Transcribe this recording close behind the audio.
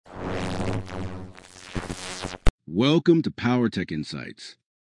Welcome to Powertech Insights.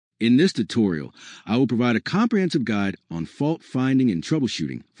 In this tutorial, I will provide a comprehensive guide on fault finding and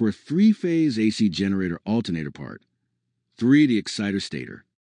troubleshooting for a three-phase AC generator alternator part. 3. The Exciter Stator.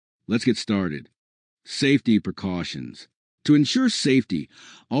 Let's get started. Safety precautions. To ensure safety,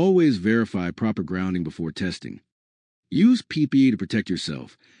 always verify proper grounding before testing. Use PPE to protect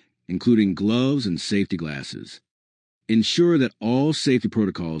yourself, including gloves and safety glasses. Ensure that all safety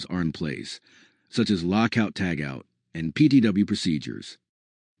protocols are in place, such as lockout-tagout and PTW procedures.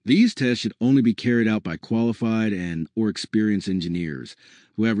 These tests should only be carried out by qualified and/or experienced engineers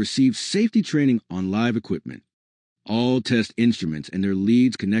who have received safety training on live equipment. All test instruments and their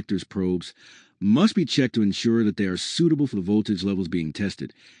leads, connectors, probes must be checked to ensure that they are suitable for the voltage levels being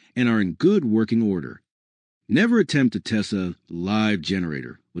tested and are in good working order. Never attempt to test a live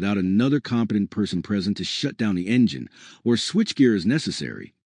generator without another competent person present to shut down the engine or switchgear as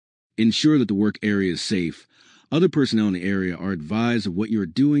necessary. Ensure that the work area is safe. Other personnel in the area are advised of what you are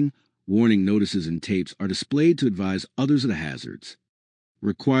doing. Warning notices and tapes are displayed to advise others of the hazards.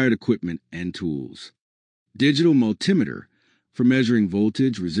 Required equipment and tools. Digital multimeter for measuring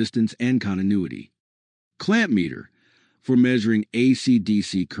voltage, resistance, and continuity. Clamp meter for measuring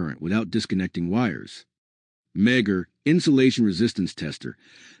AC/DC current without disconnecting wires. Megger insulation resistance tester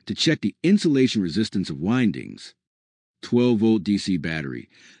to check the insulation resistance of windings. 12-volt DC battery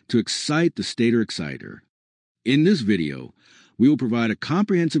to excite the stator exciter. In this video, we will provide a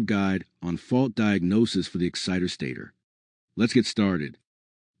comprehensive guide on fault diagnosis for the exciter stator. Let's get started.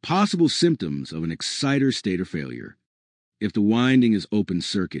 Possible symptoms of an exciter stator failure. If the winding is open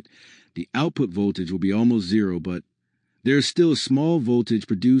circuit, the output voltage will be almost zero, but there is still a small voltage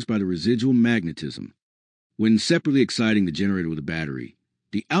produced by the residual magnetism. When separately exciting the generator with a battery,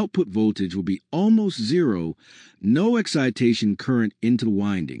 the output voltage will be almost zero, no excitation current into the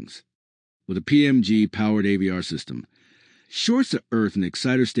windings. With a PMG-powered AVR system, shorts to earth in the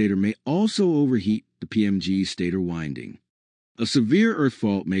exciter stator may also overheat the PMG stator winding. A severe earth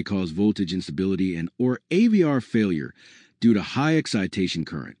fault may cause voltage instability and/or AVR failure due to high excitation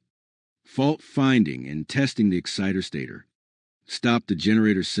current. Fault finding and testing the exciter stator. Stop the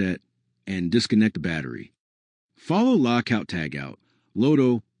generator set and disconnect the battery. Follow lockout-tagout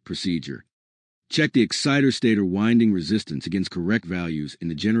LOTO procedure. Check the exciter stator winding resistance against correct values in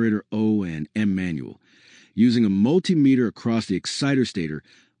the generator O and M manual. Using a multimeter across the exciter stator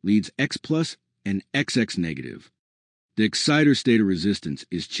leads X plus and XX negative. The exciter stator resistance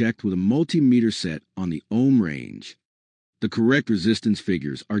is checked with a multimeter set on the ohm range. The correct resistance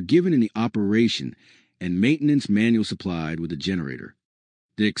figures are given in the operation and maintenance manual supplied with the generator.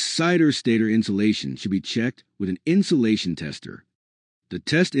 The exciter stator insulation should be checked with an insulation tester. The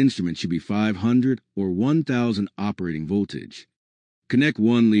test instrument should be 500 or 1000 operating voltage. Connect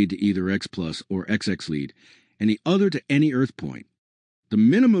one lead to either X plus or XX lead and the other to any earth point. The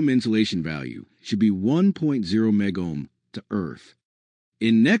minimum insulation value should be 1.0 megohm to earth.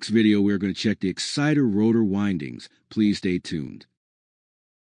 In next video, we are going to check the exciter rotor windings. Please stay tuned.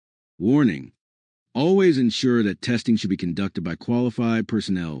 Warning: always ensure that testing should be conducted by qualified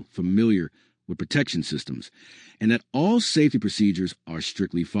personnel familiar with protection systems, and that all safety procedures are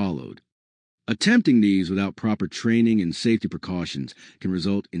strictly followed. Attempting these without proper training and safety precautions can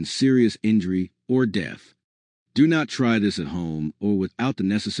result in serious injury or death. Do not try this at home or without the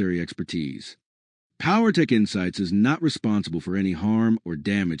necessary expertise. Powertech Insights is not responsible for any harm or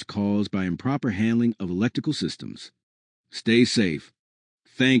damage caused by improper handling of electrical systems. Stay safe.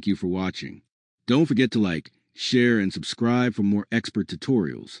 Thank you for watching. Don't forget to like, share, and subscribe for more expert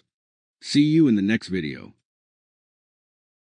tutorials. See you in the next video.